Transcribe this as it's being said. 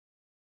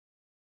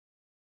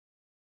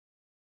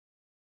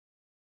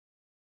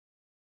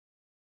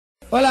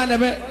Hold on a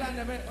minute.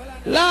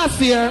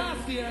 Last year,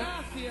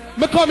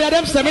 me come here,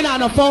 them seminar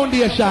on a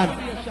foundation.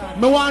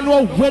 Me want to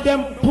know where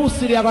them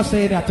pussy they are going to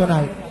say that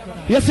tonight.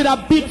 You see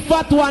that big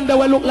fat one that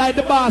will look like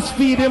the boss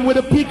feed him with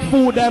the pig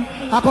food them.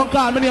 I can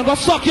call me and go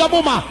suck your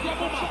mama.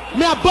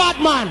 Me a bad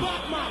man.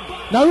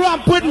 Now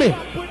ramp with me.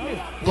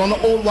 Gonna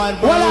old wine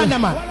boy. Hold on the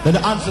man. Then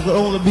the answer could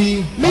only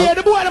be me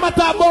the boy them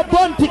talk about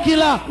bounty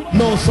killer.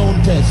 No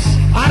sound test.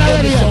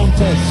 Any sound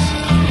test.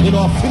 You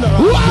know, a funeral.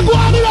 Who are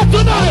going here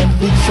tonight?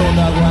 Big sound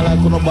that go like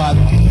no bad.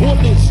 Hold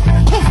this.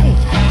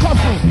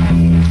 Cuffle.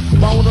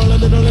 Bang bang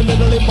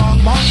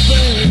bang.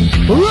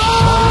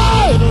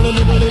 Right.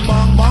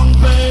 Bang bang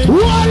bang.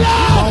 Voila.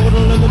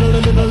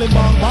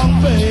 Bang bang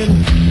bang.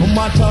 No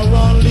matter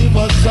run, leave a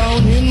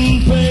sound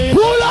in pain.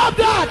 Pull up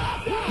that.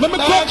 Let me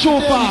cut you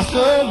fast.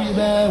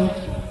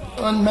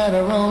 On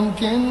Matterhorn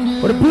can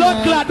do. But the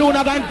blood clot don't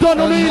have done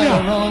on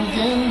Matterhorn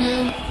can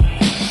do.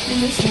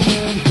 Listen.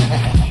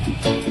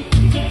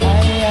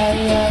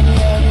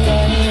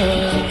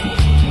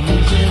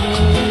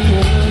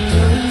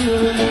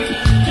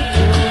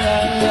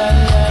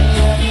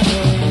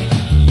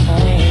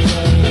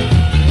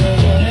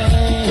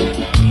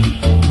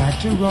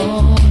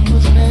 Matterhorn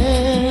was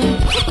made.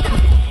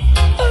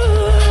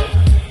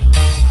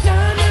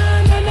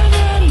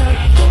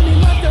 Tony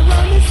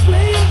Matterhorn is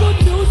playing good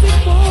music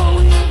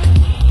for you.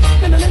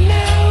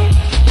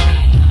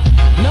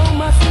 No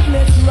massive,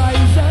 let's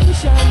rise and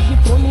shine. The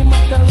Tony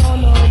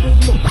Matterhorn all the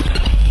look.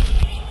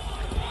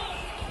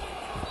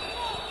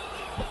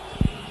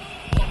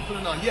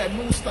 Yeah,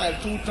 new style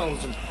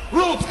 2000.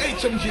 Roots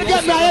HMG.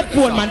 Get my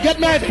headphone, man. Get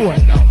my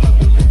headphone.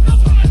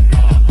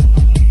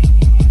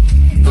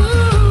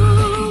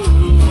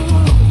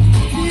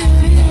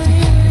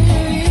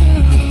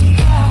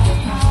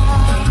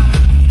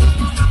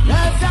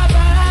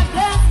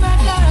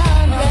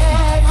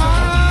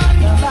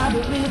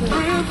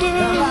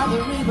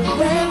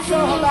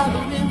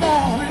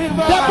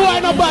 That boy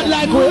no bad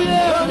like we.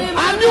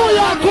 And New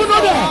York, who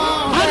know there?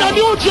 And a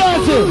New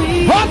Jersey.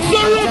 What's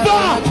the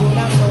river?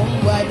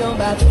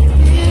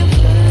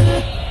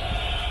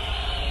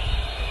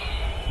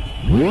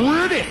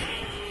 Ready?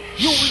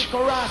 You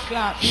liquor rock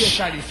clap, this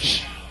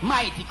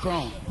mighty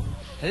crown.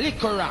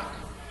 Liquor rock.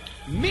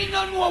 Me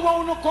no know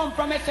where you come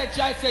from,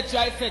 etc. I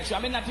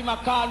mean not even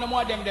call no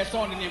more them the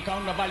sound in him,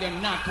 count the value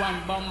not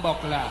one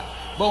bumbuckler.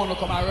 But you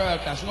come a world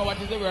class. You know what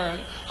is the world?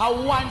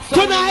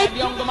 Tonight,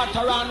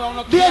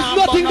 there's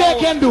nothing they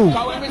can do.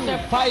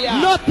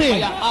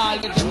 Nothing.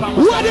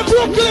 Where the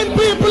Brooklyn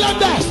people are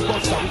there?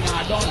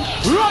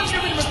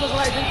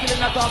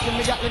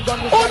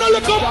 Oh no,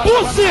 look up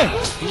pussy.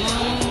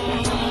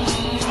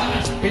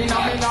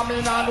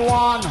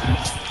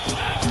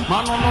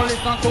 Man, no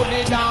listen to the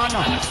down.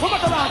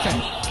 What about the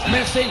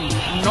me sing,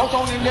 no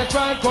sound in this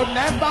world could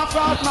never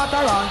cross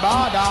Matterhorn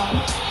border.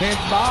 It's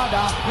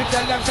border. We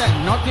tell them say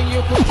nothing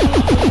you could do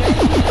to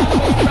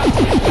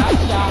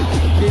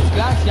this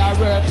glass, your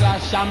world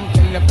class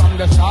champion from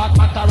the start.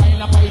 Matterhorn,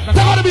 there's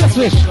gotta be a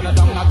switch. What am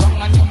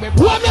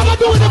I gonna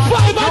do with the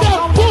 5 of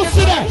them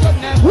pussy there?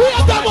 We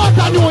have them out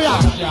of New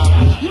York.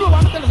 You know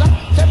what I'm telling you?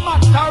 Say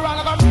Matterhorn,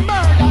 I'm gonna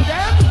murder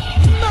them.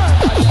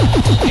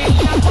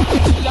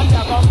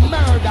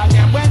 Murder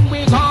them when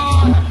we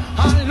gone.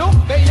 And look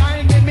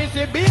behind me,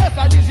 Missy Bass,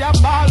 and this your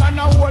ball and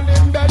a hole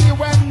in belly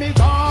when me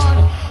gone.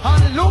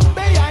 And look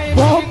behind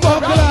me,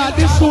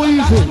 this so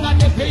easy.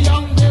 And if you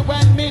young me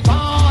when me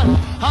gone.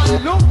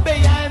 And look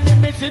behind me,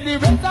 Missy the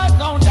rest of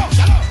sound.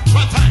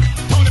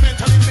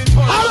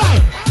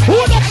 Alright, who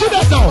next to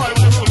that now?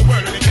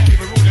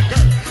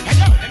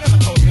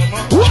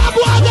 What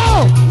go on now?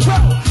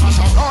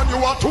 You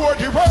are toward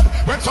the world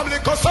when somebody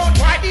goes out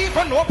wide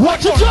even no.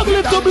 What you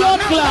juggling to blood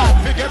clot?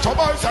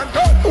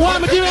 Why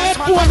am I giving a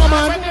headphone,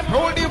 man?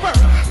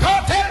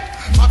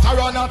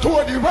 Matterhorn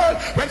toward the world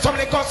when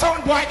somebody goes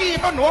out wide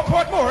even no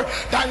port more.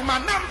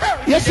 Diamond number.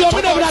 Yes, you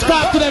never that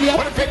talk to them yet.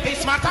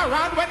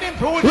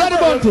 Ready,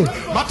 Bounty?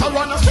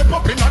 Matterhorn step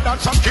up in a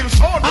dance and kill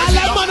sound. I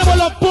like man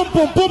about pum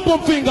pum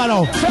finger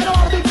now. Say no,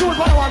 I'm a big tune,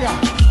 what I'm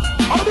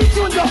a big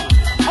tune,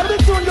 I'm a big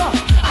tune,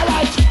 I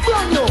like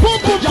brand new. Pum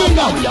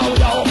finger.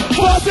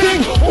 First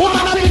thing,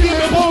 woman a big me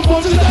pum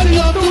pum. She tell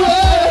you up the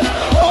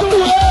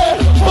way.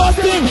 First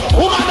thing,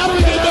 woman a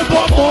big me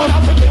pum pum.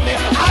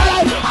 I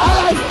like.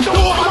 No,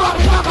 I'm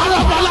a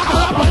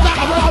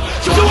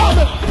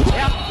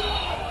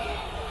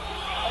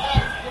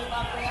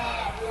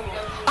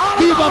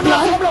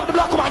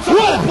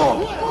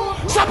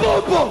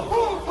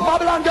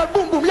Babylon girl,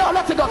 boom boom, yo,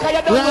 let it go, cause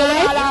you don't know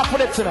all I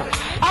put it to them.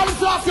 I'm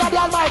saucy, I'm the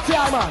almighty,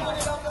 man.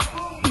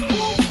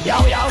 Yo.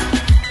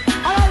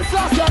 I'm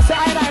saucy, I say,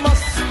 I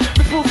must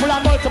be fruitful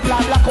and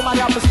multiply. Black woman,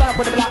 you have to stand up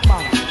with the black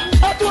man.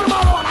 I do them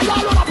all on, I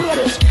y'all wanna play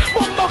this.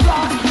 Boom boom,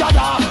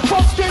 yada.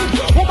 First thing,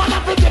 woman,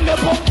 I'm freaking me,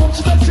 boom boom.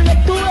 She said, she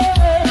let do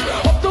it,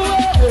 up to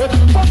it.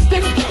 First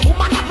thing,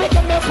 woman, I'm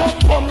freaking me, boom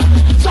boom.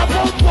 So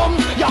boom boom,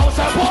 yo,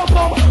 say boom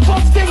boom.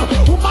 First thing,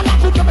 woman, I'm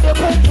freaking me,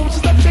 boom boom. She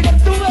said, she let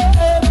do it.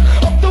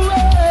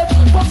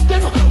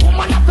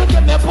 Woman, I think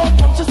me pump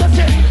pump. She said,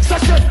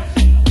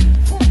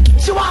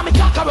 she want me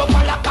cock her up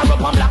and lock her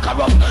up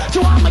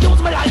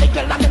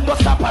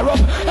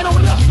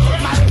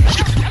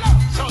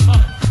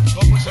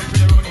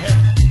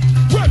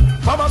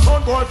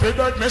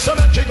dirt, me say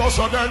let she go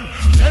so then.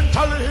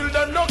 Mentally ill,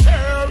 them no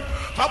care.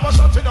 Papa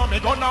something on me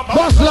gonna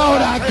bust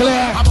loud and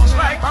clear. I bust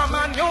like a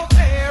man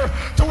nuclear.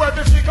 To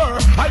every figure,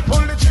 I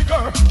pull the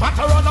trigger.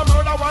 Matterhorn a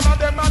murder, one of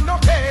them and no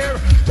care.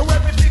 To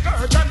every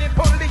figure, Johnny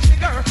pull the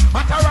trigger.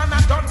 Matterhorn a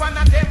done, one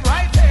of them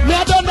right there. Me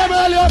I done them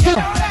earlier.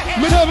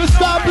 Me never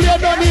start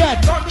playing them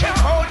yet. Don't care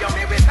how you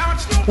me without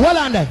Snoop. Well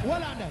on there.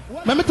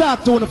 Let me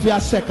talk to you for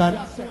a second.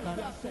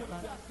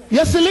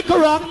 Yes, the liquor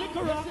rock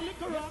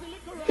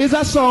is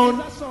a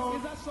sound.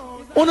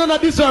 Uno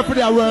not deserve for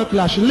their world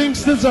clash.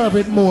 Links deserve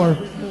it more.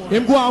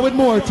 Him go on with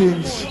more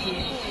things.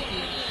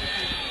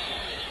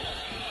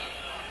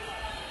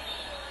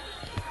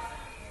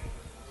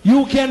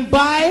 You can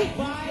buy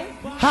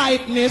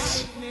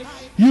hypeness.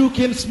 You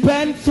can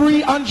spend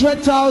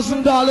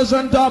 $300,000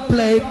 on dub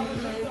plate,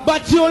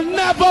 but you'll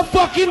never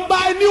fucking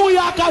buy New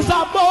York as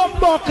a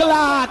bumbo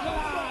clot.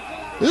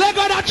 Let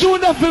go that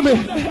tune there for me.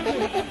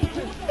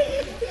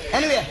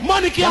 Anyway,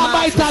 money can't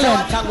buy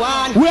talent.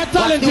 We're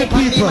talented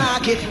people.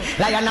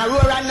 Let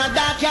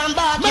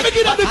me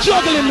give them the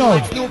juggling now.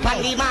 Let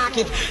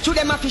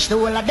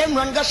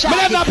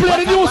them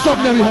play the new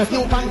song them here.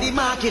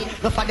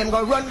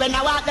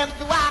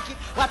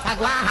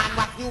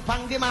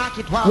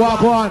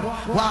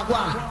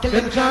 Wagwan.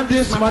 Them can't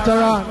this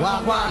Matterhorn.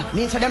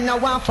 Means them no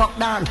want fuck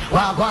down.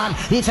 Wagwan.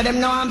 Means them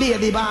no want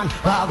baby band.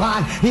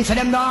 Wagwan. Means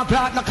them no want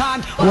plot no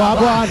can.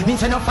 Wagwan.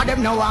 Means enough for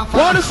them no want fuck.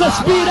 What is the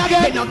speed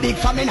again? They no big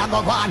for me.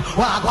 Wagwan,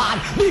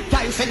 wagwan, big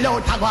time say low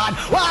tagwan,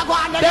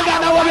 wagwan. They got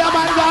no way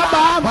about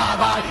that,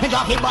 wagwan. And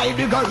jockey boy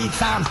do go eat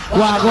some.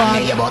 Wagwan.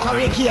 They about a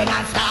hurricane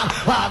and storm.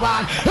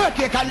 Wagwan.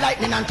 Earthquake and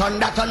lightning and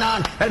thunder turn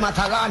on. Well,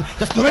 Matterhorn.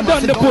 Just we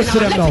done the push to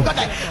them now.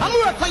 I'm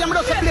work for you. I'm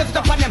just a place to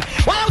them.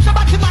 Why else a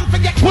batty man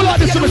forget? Pull out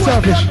the civil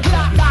service.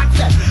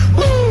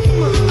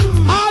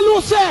 All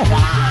who say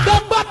the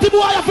batty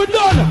boy have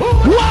done.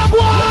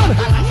 Wagwan.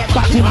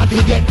 Batty man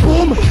forget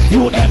boom.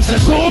 You them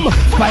say zoom.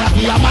 Fire for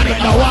your man in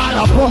the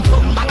water.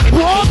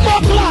 Boom,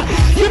 buckler.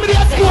 Give me the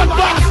export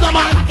bastard,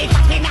 man.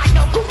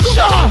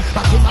 Sure.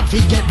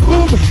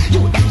 Boom.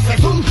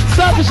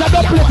 Service I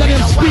don't play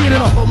them speed, you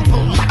know.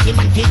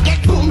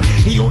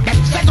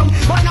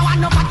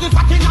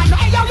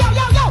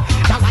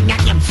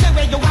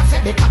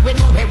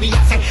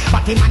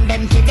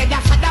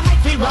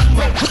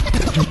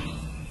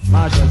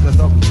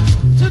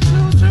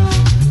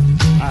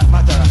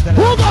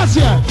 Who goes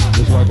here?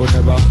 This one could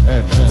never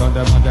end. On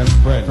them and them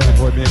friends.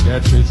 Before me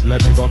get rich,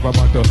 let me go from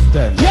 1 to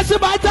 10. Yes,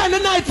 by the time the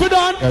night for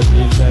done. Yes,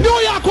 New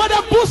York, what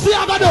them pussy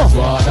I gotta do?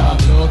 what I'm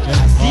looking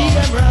for. See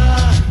them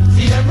run,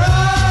 see them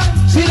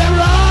run. See them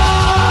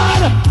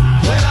run.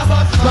 When I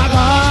bust my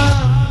gun,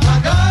 my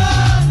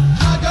gun,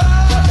 my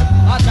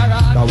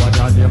gun. That one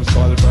your name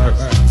Stolberg.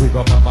 We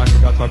got my money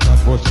got a gun,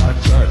 bush and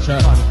church.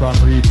 Man from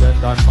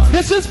Regent and man.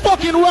 This is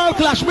fucking world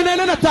clash. Me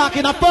ain't attack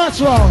in the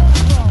first round.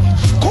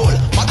 Cool,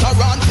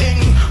 Matterhorn thing.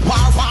 War,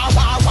 war,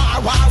 war,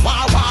 war, war,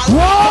 war, war.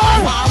 War.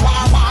 War,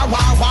 war, war,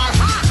 war, war.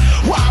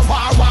 War,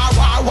 war, war,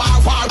 war, war,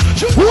 war.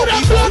 Who the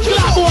blood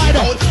clot boy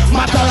there?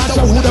 Matterhorn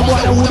so who the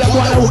boy, who the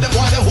boy,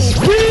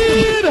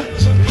 Speed.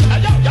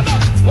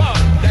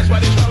 That's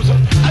what it's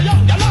from.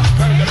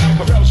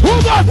 Who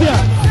got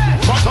there?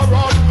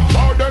 Matterhorn,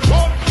 more than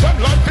one. Them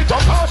life it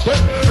up past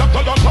them. Not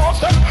to toss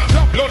them.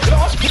 Not blood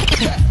lost.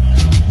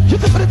 You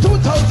for the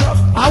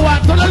 2000. I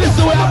want to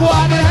listen where I go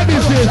on in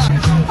business.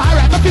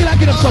 Alright, I feel like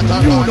give them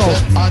something new now.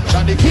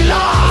 Killer!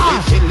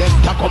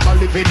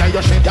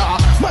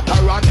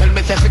 Matterhorn tell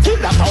me say fi kill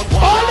that out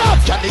one. Hold up!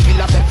 Johnny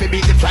Killer say fi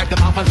beat the drive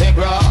them off and say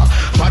grow.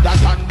 Father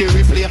than the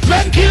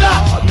replacement Killer!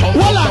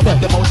 Hold on there.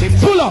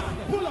 Pull up.